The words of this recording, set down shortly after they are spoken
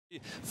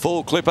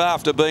Full Clip,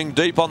 after being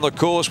deep on the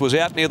course, was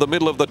out near the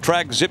middle of the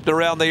track, zipped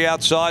around the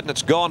outside, and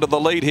it's gone to the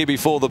lead here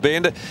before the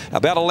bend.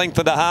 About a length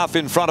and a half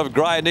in front of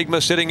Grey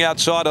Enigma, sitting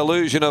outside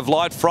Illusion of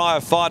Light.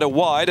 Friar Fighter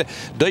wide.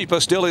 Deeper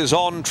still is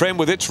On Trend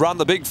with its run.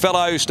 The big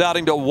fellow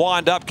starting to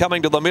wind up,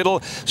 coming to the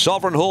middle.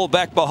 Sovereign Hall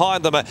back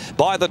behind them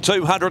by the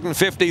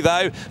 250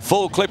 though.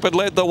 Full Clip had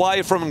led the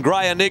way from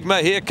Grey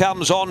Enigma. Here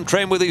comes On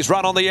Trend with his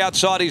run on the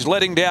outside. He's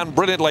letting down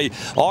brilliantly.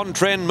 On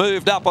Trend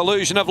moved up.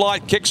 Illusion of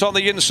Light kicks on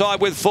the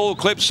inside with Full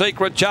Clip.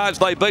 Secret Charge,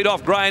 they beat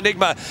off Grey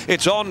Enigma.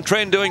 It's On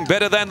Trend doing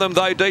better than them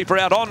though, deeper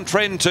out. On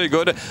Trend too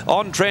good.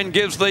 On Trend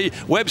gives the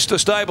Webster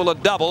stable a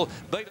double.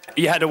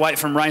 You had to wait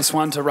from race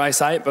 1 to race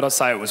 8, but I'd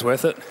say it was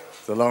worth it.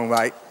 It's a long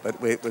wait,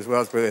 but it was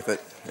well worth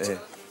it. Yeah.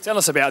 Tell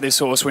us about this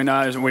horse. We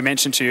know, we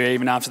mentioned to you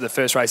even after the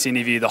first race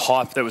interview, the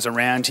hype that was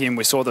around him.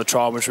 We saw the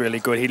trial was really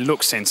good. He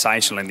looked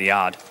sensational in the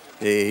yard.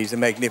 Yeah, he's a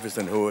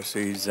magnificent horse.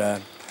 He's a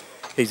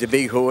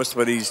big horse,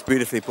 but he's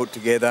beautifully put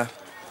together,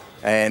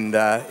 and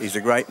he's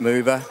a great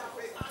mover.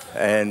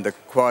 And the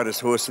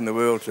quietest horse in the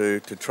world to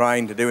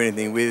train, to do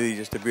anything with. He's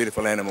just a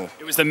beautiful animal.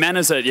 It was the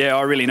manners that, yeah,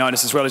 I really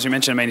noticed as well, as you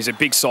mentioned. I mean, he's a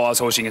big size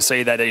horse. You can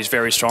see that he's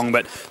very strong,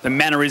 but the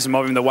mannerism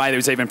of him, the way that he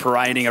was even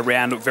parading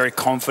around, looked very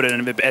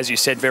confident and, as you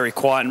said, very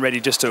quiet and ready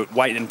just to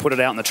wait and put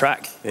it out on the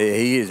track. Yeah,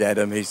 he is,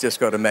 Adam. He's just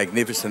got a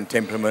magnificent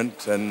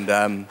temperament,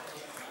 and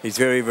he's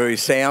very, very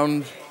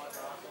sound.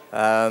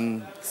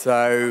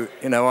 So,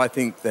 you know, I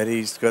think that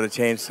he's got a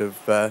chance of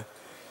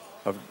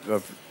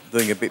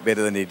doing a bit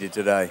better than he did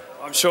today.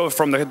 I'm sure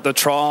from the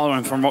trial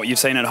and from what you've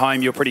seen at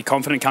home, you're pretty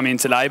confident coming in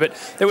today, but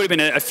there would have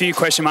been a few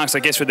question marks,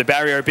 I guess, with the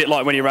barrier, a bit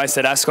like when he raced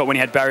at Ascot when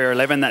he had barrier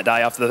 11 that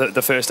day after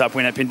the first up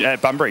win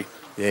at Bunbury.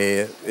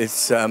 Yeah,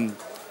 it's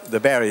the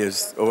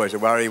barrier's always a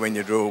worry when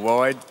you draw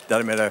wide.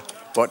 Doesn't matter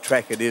what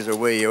track it is or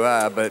where you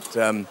are, but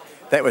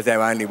that was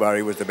our only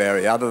worry, was the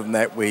barrier. Other than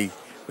that, we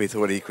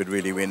thought he could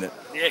really win it.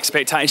 The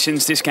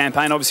expectations this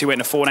campaign, obviously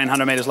went to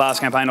 1,400 metres last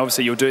campaign,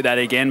 obviously you'll do that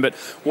again, but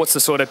what's the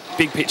sort of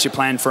big picture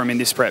plan for him in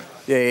this prep?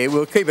 Yeah,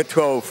 we'll keep it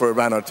 12 for a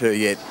run or two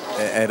yet,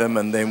 Adam,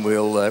 and then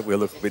we'll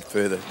look a bit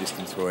further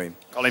distance for him.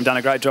 Colin, done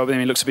a great job with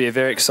him. He looks to be a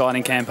very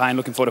exciting campaign.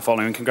 Looking forward to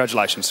following him.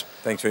 Congratulations.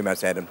 Thanks very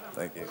much, Adam.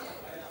 Thank you.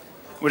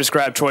 We'll just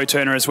grab Troy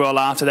Turner as well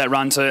after that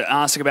run to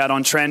ask about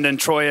On Trend. And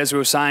Troy, as we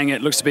were saying,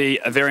 it looks to be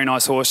a very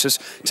nice horse.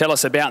 Just tell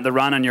us about the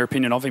run and your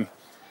opinion of him.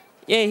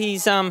 Yeah,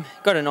 he's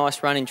got a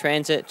nice run in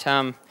transit,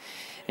 and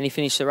he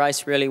finished the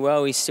race really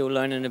well. He's still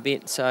learning a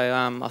bit,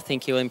 so I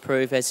think he'll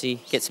improve as he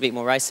gets a bit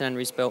more racing under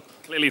his belt.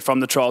 Clearly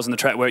from the trials and the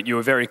track work, you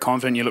were very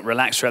confident. You looked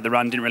relaxed throughout the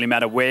run. Didn't really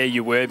matter where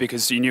you were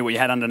because you knew what you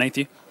had underneath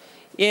you.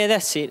 Yeah,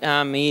 that's it.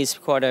 He is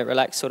quite a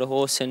relaxed sort of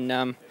horse,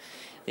 and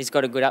he's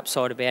got a good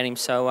upside about him,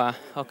 so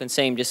I can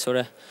see him just sort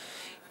of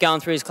going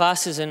through his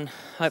classes, and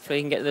hopefully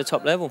he can get to the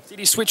top level. Did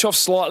he switch off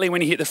slightly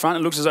when he hit the front?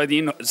 It looks as though the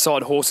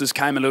inside horses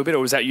came a little bit, or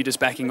was that you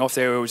just backing off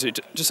there, or was it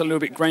just a little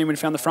bit green when he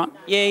found the front?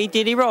 Yeah, he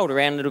did. He rolled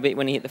around a little bit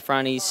when he hit the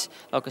front. He's,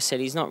 like I said,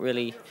 he's not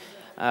really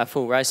a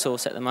full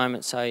racehorse at the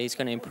moment, so he's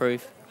going to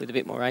improve with a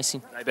bit more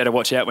racing. They better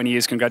watch out when he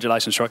is.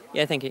 Congratulations, Troy.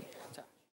 Yeah, thank you.